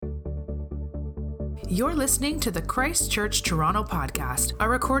You're listening to the Christ Church Toronto podcast, a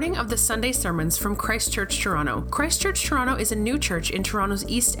recording of the Sunday sermons from Christ Church Toronto. Christ Church Toronto is a new church in Toronto's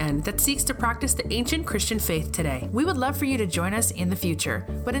East End that seeks to practice the ancient Christian faith today. We would love for you to join us in the future,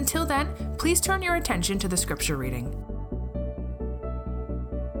 but until then, please turn your attention to the scripture reading.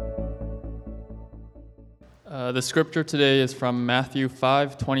 The scripture today is from Matthew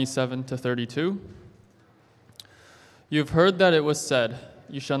 5:27 to 32. You've heard that it was said,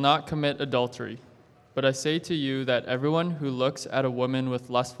 "You shall not commit adultery." But I say to you that everyone who looks at a woman with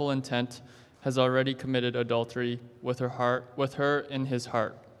lustful intent has already committed adultery with her in his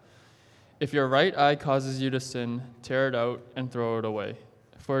heart. If your right eye causes you to sin, tear it out and throw it away.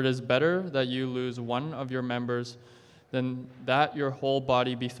 For it is better that you lose one of your members than that your whole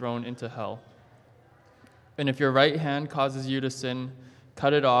body be thrown into hell. And if your right hand causes you to sin,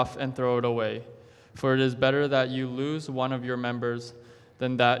 cut it off and throw it away. For it is better that you lose one of your members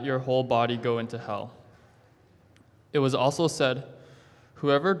than that your whole body go into hell. It was also said,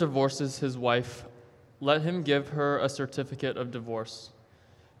 "Whoever divorces his wife, let him give her a certificate of divorce.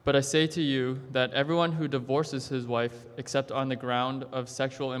 But I say to you that everyone who divorces his wife, except on the ground of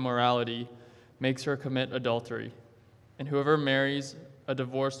sexual immorality, makes her commit adultery. And whoever marries a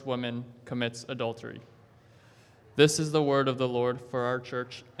divorced woman commits adultery." This is the word of the Lord for our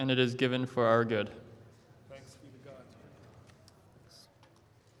church, and it is given for our good. Thanks be to God.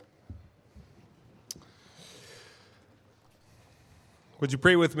 Would you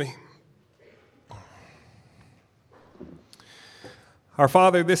pray with me? Our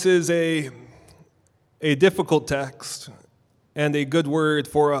Father, this is a difficult text and a good word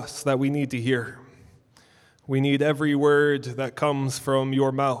for us that we need to hear. We need every word that comes from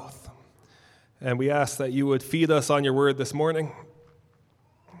your mouth. And we ask that you would feed us on your word this morning.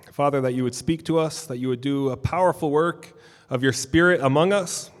 Father, that you would speak to us, that you would do a powerful work of your Spirit among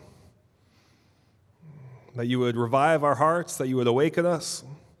us, that you would revive our hearts, that you would awaken us,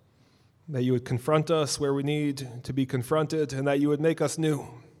 that you would confront us where we need to be confronted, and that you would make us new,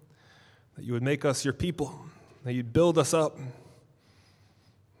 that you would make us your people, that you'd build us up,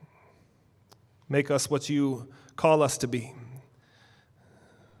 make us what you call us to be,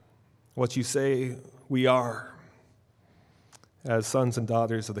 what you say we are as sons and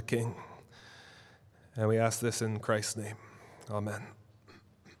daughters of the King. And we ask this in Christ's name. Amen.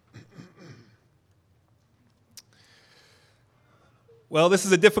 Well, this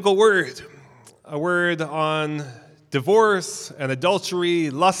is a difficult word, a word on divorce and adultery,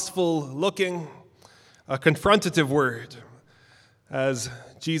 lustful looking, a confrontative word, as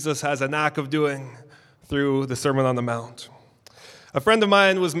Jesus has a knack of doing through the Sermon on the Mount. A friend of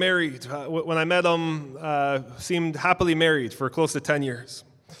mine was married. When I met him, seemed happily married for close to 10 years.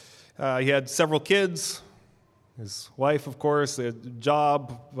 He had several kids, his wife, of course, a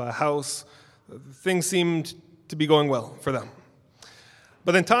job, a house. Things seemed to be going well for them.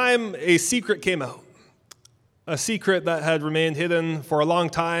 But in time, a secret came out, a secret that had remained hidden for a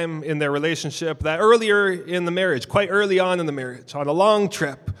long time in their relationship, that earlier in the marriage, quite early on in the marriage, on a long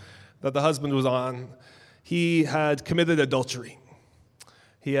trip that the husband was on, he had committed adultery.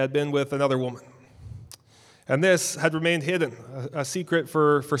 He had been with another woman. And this had remained hidden, a secret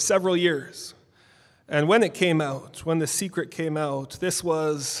for several years. And when it came out, when the secret came out, this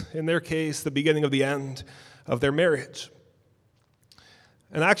was, in their case, the beginning of the end of their marriage.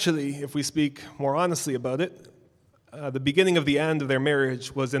 And actually, if we speak more honestly about it, the beginning of the end of their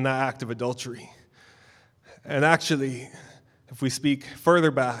marriage was in that act of adultery. And actually, if we speak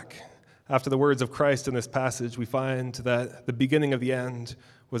further back, after the words of Christ in this passage, we find that the beginning of the end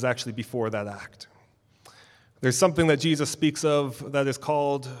was actually before that act. There's something that Jesus speaks of that is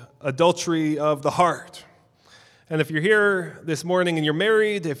called adultery of the heart. And if you're here this morning and you're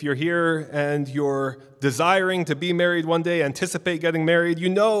married, if you're here and you're desiring to be married one day, anticipate getting married, you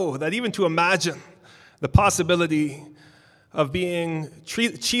know that even to imagine the possibility of being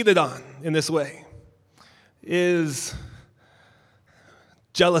cheated on in this way is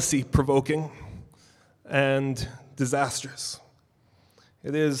jealousy-provoking and disastrous.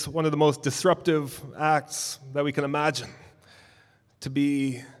 It is one of the most disruptive acts that we can imagine, to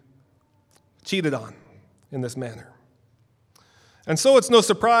be cheated on in this manner. And so it's no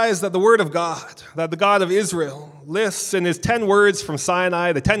surprise that the Word of God, that the God of Israel, lists in his 10 words from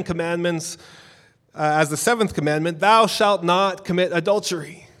Sinai, the 10 commandments, as the 7th commandment, "Thou shalt not commit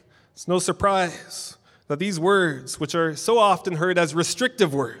adultery." It's no surprise that these words, which are so often heard as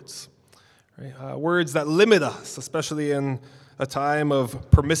restrictive words, right, words that limit us, especially in a time of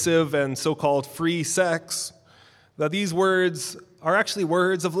permissive and so-called free sex, that these words are actually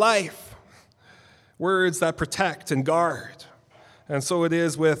words of life, words that protect and guard. And so it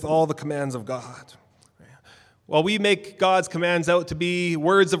is with all the commands of God. while we make God's commands out to be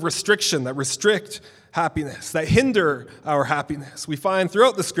words of restriction that restrict happiness, that hinder our happiness, we find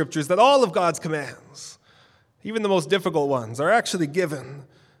throughout the Scriptures that all of God's commands, even the most difficult ones, are actually given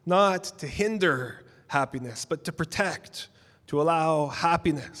not to hinder happiness, but to protect, to allow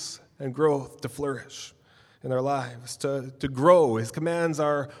happiness and growth to flourish in our lives, to grow. His commands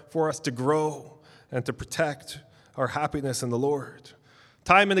are for us to grow and to protect our happiness in the Lord.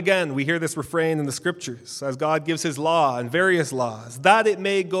 Time and again, we hear this refrain in the Scriptures as God gives his law and various laws, that it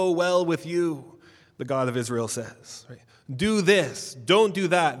may go well with you, the God of Israel says. Right? Do this, don't do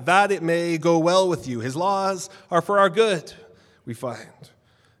that it may go well with you. His laws are for our good, we find.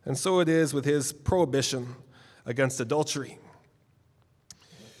 And so it is with his prohibition against adultery.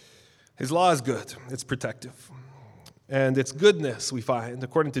 His law is good, it's protective. And its goodness, we find,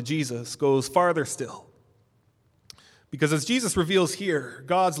 according to Jesus, goes farther still. Because as Jesus reveals here,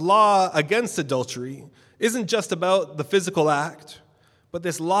 God's law against adultery isn't just about the physical act, but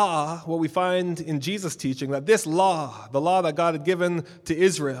this law, what we find in Jesus' teaching, that this law, the law that God had given to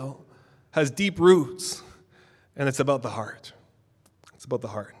Israel, has deep roots, and it's about the heart. It's about the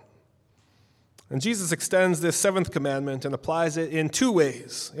heart. And Jesus extends this seventh commandment and applies it in two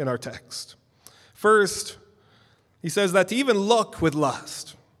ways in our text. First, he says that to even look with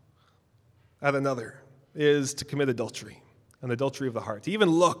lust at another is to commit adultery, an adultery of the heart. To even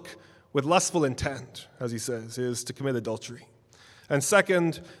look with lustful intent, as he says, is to commit adultery. And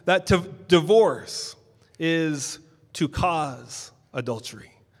second, that to divorce is to cause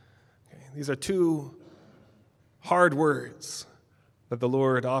adultery. Okay, these are two hard words that the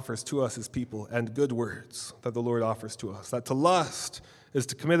Lord offers to us as people, and good words that the Lord offers to us. That to lust is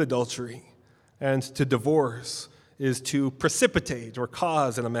to commit adultery, and to divorce is to precipitate or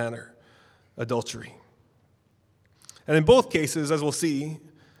cause, in a manner, adultery. And in both cases, as we'll see,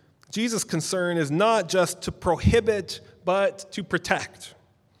 Jesus' concern is not just to prohibit, but to protect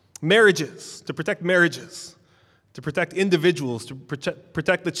marriages, to protect individuals, to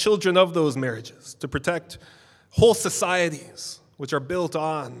protect the children of those marriages, to protect whole societies which are built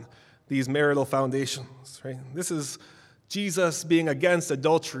on these marital foundations. Right? This is Jesus being against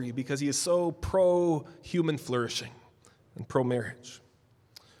adultery because he is so pro-human flourishing and pro-marriage.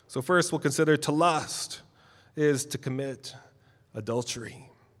 So first we'll consider to lust is to commit adultery.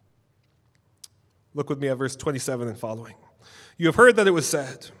 Look with me at verse 27 and following. You have heard that it was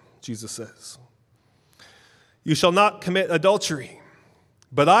said, Jesus says, you shall not commit adultery.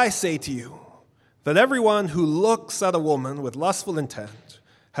 But I say to you that everyone who looks at a woman with lustful intent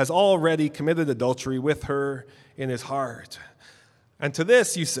has already committed adultery with her in his heart. And to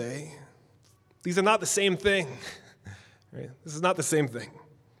this you say, these are not the same thing. Right? This is not the same thing.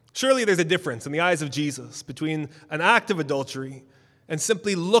 Surely there's a difference in the eyes of Jesus between an act of adultery and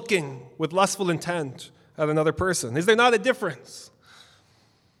simply looking with lustful intent at another person. Is there not a difference?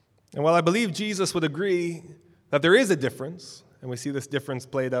 And while I believe Jesus would agree that there is a difference, and we see this difference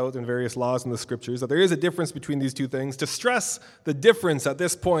played out in various laws in the Scriptures, that there is a difference between these two things, to stress the difference at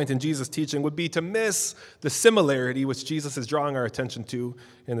this point in Jesus' teaching would be to miss the similarity which Jesus is drawing our attention to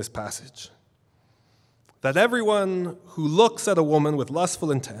in this passage. That everyone who looks at a woman with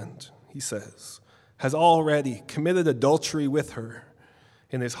lustful intent, he says, has already committed adultery with her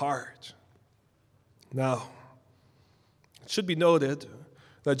in his heart. Now, it should be noted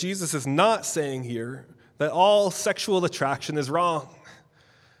that Jesus is not saying here that all sexual attraction is wrong.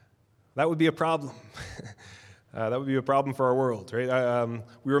 That would be a problem. That would be a problem for our world, right?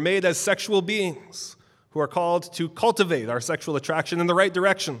 We were made as sexual beings who are called to cultivate our sexual attraction in the right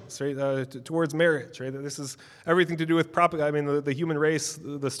directions, right, towards marriage, right? This is everything to do with the human race.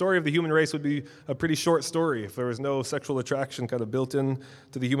 The story of the human race would be a pretty short story if there was no sexual attraction kind of built in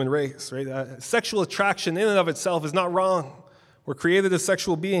to the human race, right? Sexual attraction in and of itself is not wrong. We're created as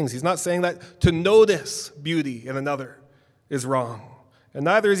sexual beings. He's not saying that to notice beauty in another is wrong. And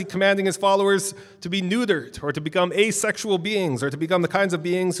neither is he commanding his followers to be neutered or to become asexual beings or to become the kinds of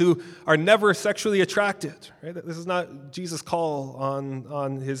beings who are never sexually attracted. Right? This is not Jesus' call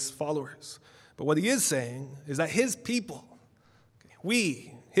on his followers. But what he is saying is that his people,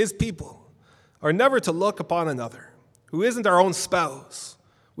 we, his people, are never to look upon another who isn't our own spouse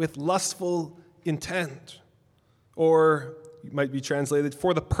with lustful intent, or it might be translated,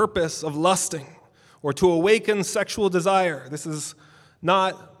 for the purpose of lusting or to awaken sexual desire. This is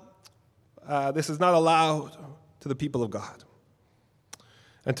not allowed to the people of God.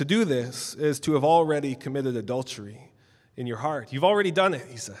 And to do this is to have already committed adultery in your heart. You've already done it,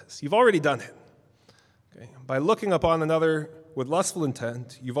 he says. You've already done it. Okay? By looking upon another with lustful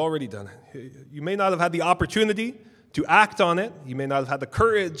intent, you've already done it. You may not have had the opportunity to act on it. You may not have had the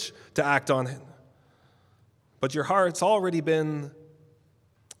courage to act on it. but your heart's already been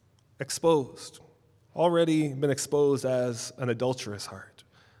exposed as an adulterous heart,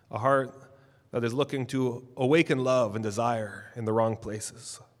 a heart that is looking to awaken love and desire in the wrong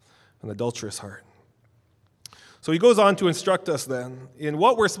places, an adulterous heart. So he goes on to instruct us then in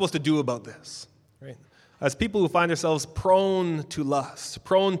what we're supposed to do about this, right? As people who find ourselves prone to lust,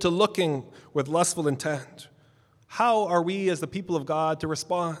 prone to looking with lustful intent, how are we as the people of God to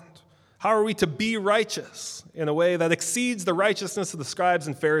respond? How are we to be righteous in a way that exceeds the righteousness of the scribes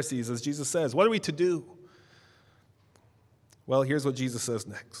and Pharisees, as Jesus says? What are we to do? Well, here's what Jesus says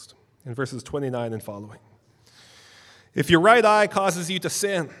next, in verses 29 and following. If your right eye causes you to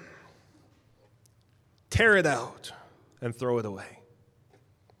sin, tear it out and throw it away.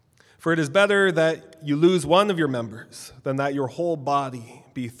 For it is better that you lose one of your members than that your whole body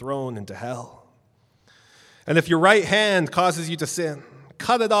be thrown into hell. And if your right hand causes you to sin,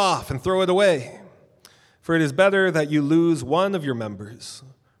 cut it off and throw it away. For it is better that you lose one of your members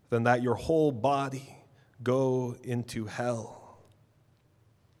than that your whole body go into hell.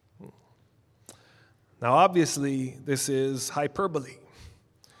 Now, obviously, this is hyperbole.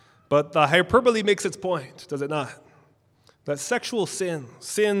 But the hyperbole makes its point, does it not? That sexual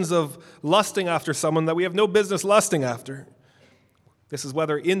sins of lusting after someone that we have no business lusting after, this is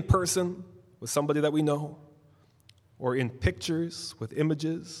whether in person with somebody that we know, or in pictures with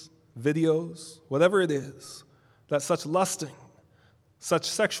images, videos, whatever it is, that such lusting, such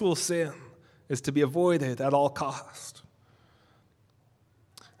sexual sin is to be avoided at all cost.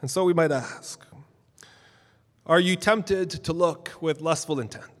 And so we might ask, are you tempted to look with lustful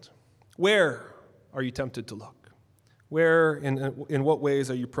intent? Where are you tempted to look? Where, in what ways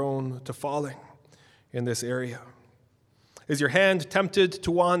are you prone to falling in this area? Is your hand tempted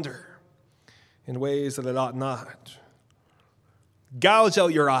to wander in ways that it ought not? Gouge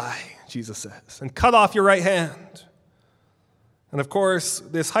out your eye, Jesus says, and cut off your right hand. And of course,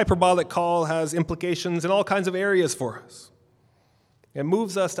 this hyperbolic call has implications in all kinds of areas for us. It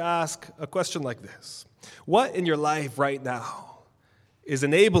moves us to ask a question like this. What in your life right now is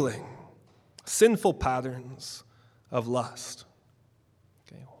enabling sinful patterns of lust?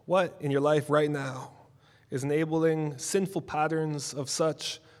 Okay. What in your life right now is enabling sinful patterns of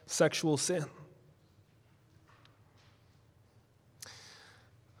such sexual sin?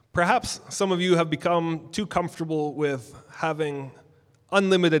 Perhaps some of you have become too comfortable with having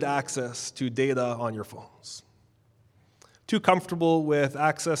unlimited access to data on your phones, too comfortable with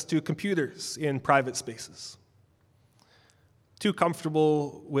access to computers in private spaces, too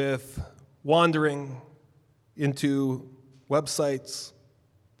comfortable with wandering into websites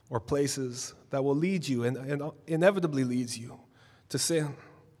or places that will lead you and inevitably leads you to sin.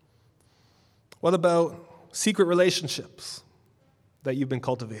 What about secret relationships that you've been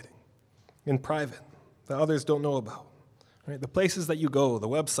cultivating in private that others don't know about? Right? The places that you go, the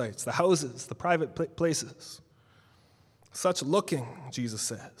websites, the houses, the private places. Such looking, Jesus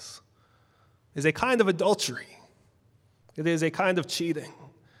says, is a kind of adultery. It is a kind of cheating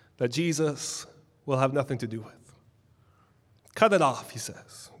that Jesus will have nothing to do with. Cut it off, he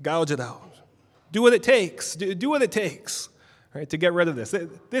says. Gouge it out. Do what it takes. Do what it takes, right, to get rid of this.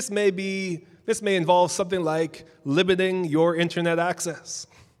 This may involve something like limiting your internet access.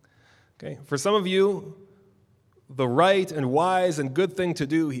 Okay? For some of you, the right and wise and good thing to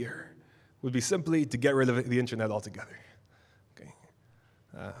do here would be simply to get rid of the internet altogether. Okay?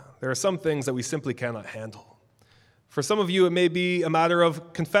 There are some things that we simply cannot handle. For some of you, it may be a matter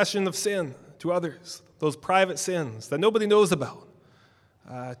of confession of sin to others, those private sins that nobody knows about.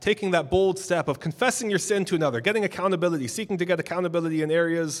 Taking that bold step of confessing your sin to another, getting accountability, seeking to get accountability in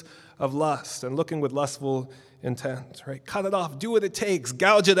areas of lust and looking with lustful intent. Right? Cut it off. Do what it takes.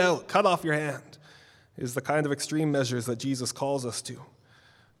 Gouge it out. Cut off your hand is the kind of extreme measures that Jesus calls us to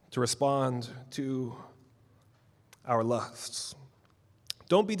respond to our lusts.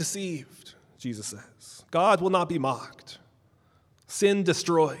 Don't be deceived, Jesus says. God will not be mocked. Sin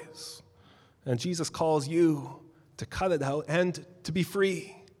destroys. And Jesus calls you to cut it out and to be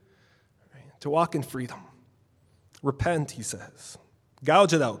free, right? To walk in freedom. Repent, he says.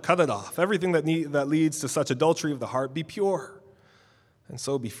 Gouge it out, cut it off. Everything that leads to such adultery of the heart, be pure, and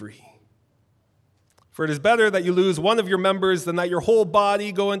so be free. For it is better that you lose one of your members than that your whole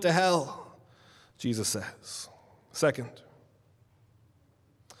body go into hell, Jesus says. Second,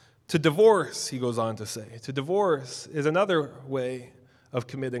 to divorce, he goes on to say. To divorce is another way of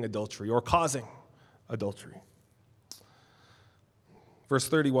committing adultery or causing adultery. Verse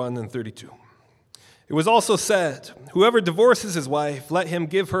 31 and 32. It was also said, whoever divorces his wife, let him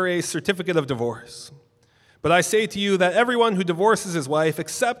give her a certificate of divorce. But I say to you that everyone who divorces his wife,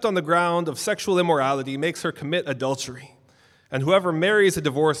 except on the ground of sexual immorality, makes her commit adultery. And whoever marries a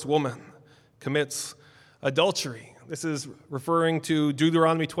divorced woman commits adultery. This is referring to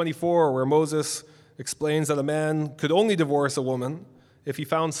Deuteronomy 24, where Moses explains that a man could only divorce a woman if he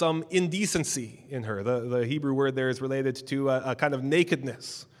found some indecency in her. The Hebrew word there is related to a kind of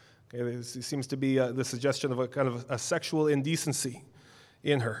nakedness. Okay, there seems to be the suggestion of a kind of a sexual indecency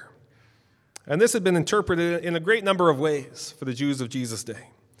in her. And this had been interpreted in a great number of ways for the Jews of Jesus' day.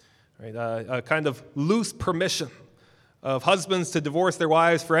 Right? A kind of loose permission of husbands to divorce their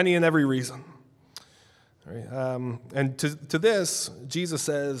wives for any and every reason. Right? And to this, Jesus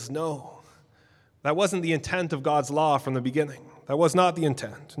says, no, that wasn't the intent of God's law from the beginning. That was not the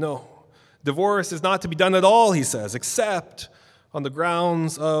intent, no. Divorce is not to be done at all, he says, except on the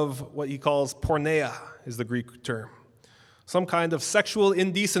grounds of what he calls porneia, is the Greek term. Some kind of sexual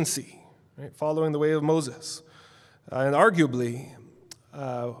indecency, right, following the way of Moses, and arguably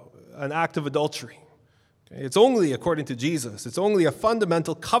an act of adultery. Okay? It's only, according to Jesus, it's only a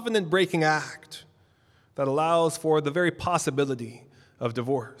fundamental covenant-breaking act that allows for the very possibility of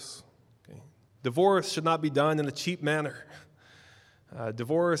divorce. Okay? Divorce should not be done in a cheap manner.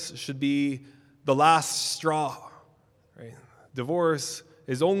 Divorce should be the last straw. Right? Divorce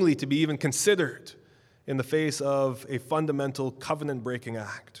is only to be even considered in the face of a fundamental covenant-breaking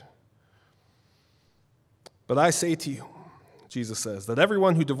act. But I say to you, Jesus says, that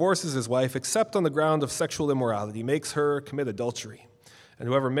everyone who divorces his wife, except on the ground of sexual immorality, makes her commit adultery. And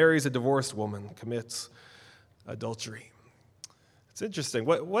whoever marries a divorced woman commits adultery. It's interesting.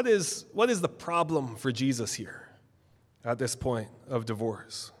 What is the problem for Jesus here at this point of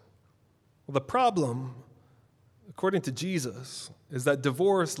divorce? Well, the problem, according to Jesus, is that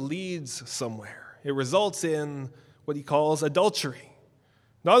divorce leads somewhere. It results in what he calls adultery,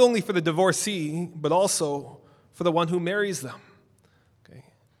 not only for the divorcee, but also for the one who marries them. Okay?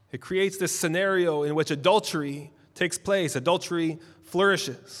 It creates this scenario in which adultery takes place, adultery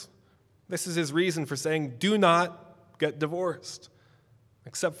flourishes. This is his reason for saying, do not get divorced,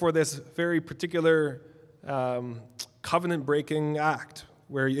 except for this very particular covenant-breaking act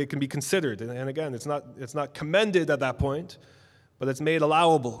where it can be considered. And again, it's not commended at that point, but it's made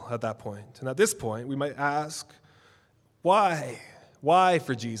allowable at that point. And at this point, we might ask, why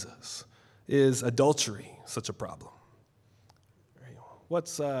for Jesus is adultery such a problem?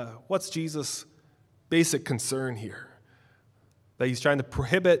 What's Jesus' basic concern here? That he's trying to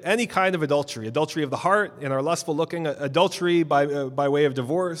prohibit any kind of adultery of the heart in our lustful looking, adultery by way of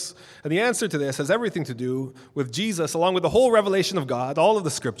divorce. And the answer to this has everything to do with Jesus, along with the whole revelation of God, all of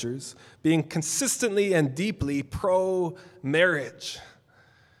the scriptures, being consistently and deeply pro-marriage.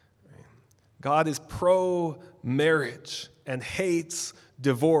 God is pro-marriage and hates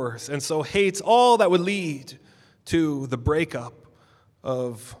divorce, and so hates all that would lead to the breakup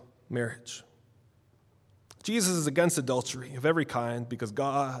of marriage. Jesus is against adultery of every kind because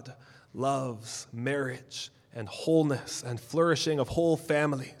God loves marriage and wholeness and flourishing of whole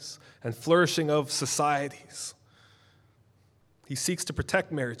families and flourishing of societies. He seeks to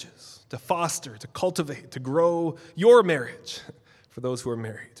protect marriages, to foster, to cultivate, to grow your marriage for those who are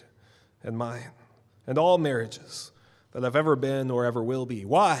married, and mine, and all marriages that have ever been or ever will be.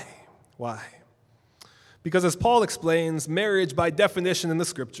 Why? Why? Because as Paul explains, marriage by definition in the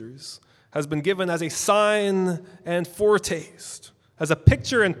scriptures has been given as a sign and foretaste, as a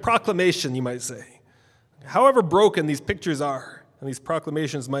picture and proclamation, you might say. However broken these pictures are and these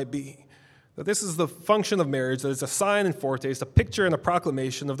proclamations might be, that this is the function of marriage, that it's a sign and foretaste, a picture and a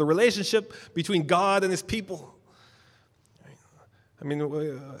proclamation of the relationship between God and his people. I mean,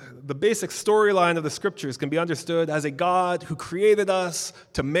 the basic storyline of the scriptures can be understood as a God who created us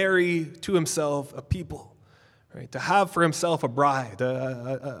to marry to himself a people. Right, to have for himself a bride,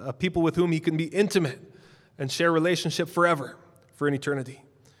 a people with whom he can be intimate and share relationship forever, for an eternity.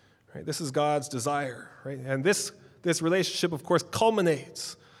 Right, this is God's desire. Right? And this relationship, of course,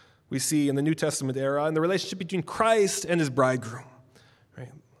 culminates, we see in the New Testament era, in the relationship between Christ and his bridegroom.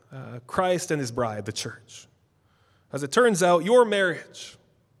 Right? Christ and his bride, the church. As it turns out, your marriage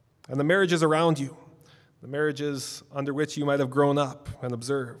and the marriages around you, the marriages under which you might have grown up and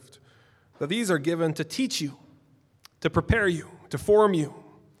observed, that these are given to teach you, to prepare you, to form you,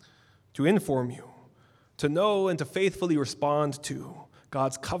 to inform you, to know and to faithfully respond to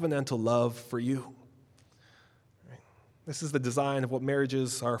God's covenantal love for you. Right? This is the design of what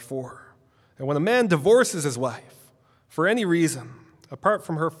marriages are for. And when a man divorces his wife for any reason, apart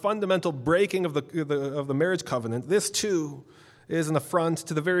from her fundamental breaking of the marriage covenant, this too is an affront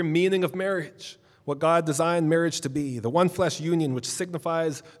to the very meaning of marriage, what God designed marriage to be, the one flesh union which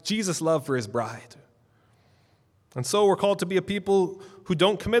signifies Jesus' love for his bride. And so we're called to be a people who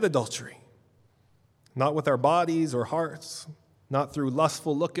don't commit adultery, not with our bodies or hearts, not through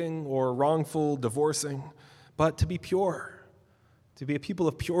lustful looking or wrongful divorcing, but to be pure, to be a people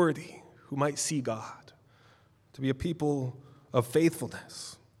of purity who might see God, to be a people of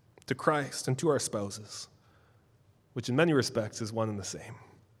faithfulness to Christ and to our spouses, which in many respects is one and the same.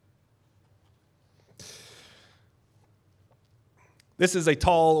 This is a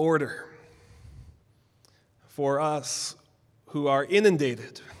tall order for us who are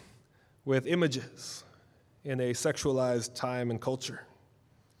inundated with images in a sexualized time and culture.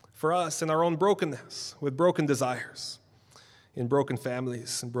 For us in our own brokenness, with broken desires, in broken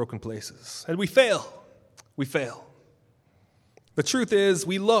families and broken places. And we fail. We fail. The truth is,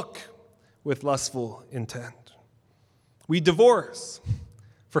 we look with lustful intent. We divorce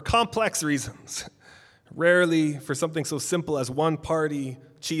for complex reasons, rarely for something so simple as one party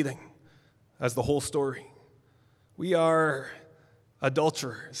cheating as the whole story. We are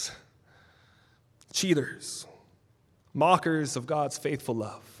adulterers, cheaters, mockers of God's faithful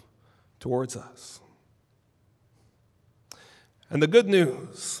love towards us. And the good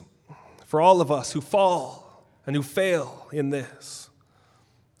news for all of us who fall and who fail in this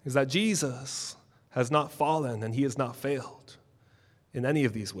is that Jesus has not fallen and he has not failed in any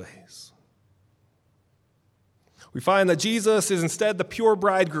of these ways. We find that Jesus is instead the pure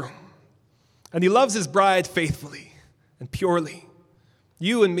bridegroom, and he loves his bride faithfully and purely,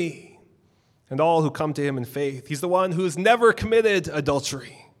 you and me, and all who come to him in faith. He's the one who has never committed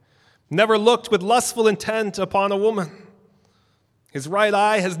adultery, never looked with lustful intent upon a woman. His right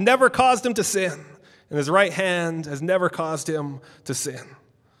eye has never caused him to sin, and his right hand has never caused him to sin.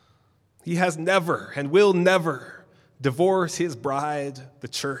 He has never and will never divorce his bride, the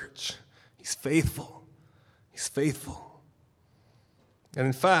church. He's faithful. He's faithful. And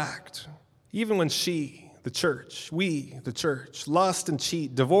in fact, even when she, the church, we, the church, lust and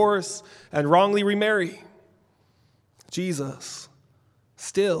cheat, divorce and wrongly remarry, Jesus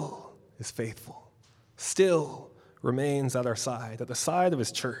still is faithful, still remains at our side, at the side of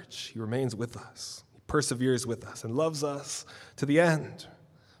his church. He remains with us. He perseveres with us and loves us to the end.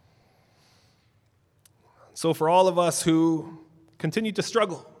 So for all of us who continue to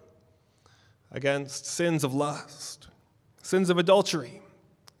struggle against sins of lust, sins of adultery,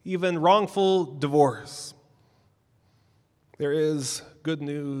 even wrongful divorce, there is good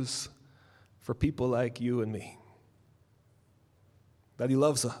news for people like you and me, that he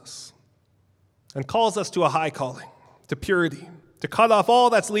loves us and calls us to a high calling, to purity, to cut off all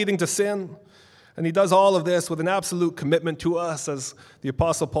that's leading to sin. And he does all of this with an absolute commitment to us, as the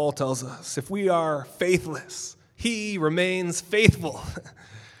Apostle Paul tells us. If we are faithless, he remains faithful.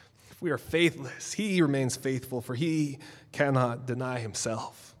 If we are faithless, he remains faithful, for he cannot deny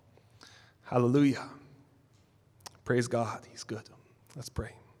himself. Hallelujah. Praise God. He's good. Let's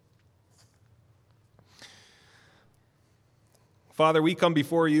pray. Father, we come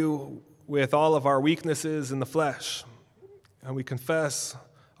before you with all of our weaknesses in the flesh, and we confess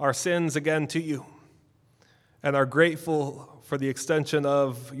our sins again to you, and are grateful for the extension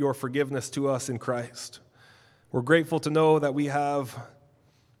of your forgiveness to us in Christ. We're grateful to know that we have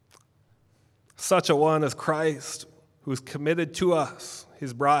such a one as Christ, who's committed to us,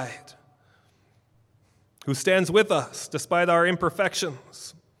 his bride, who stands with us despite our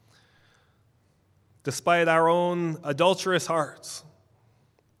imperfections, despite our own adulterous hearts.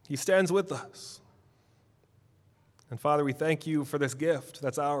 He stands with us. And Father, we thank you for this gift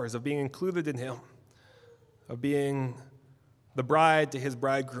that's ours, of being included in him, of being the bride to his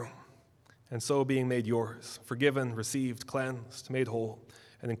bridegroom, and so being made yours, forgiven, received, cleansed, made whole,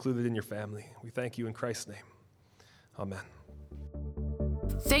 and included in your family. We thank you in Christ's name. Amen.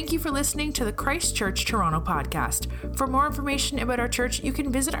 Thank you for listening to the Christ Church Toronto podcast. For more information about our church, you can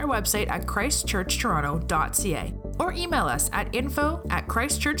visit our website at christchurchtoronto.ca or email us at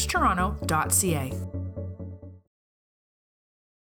info@christchurchtoronto.ca.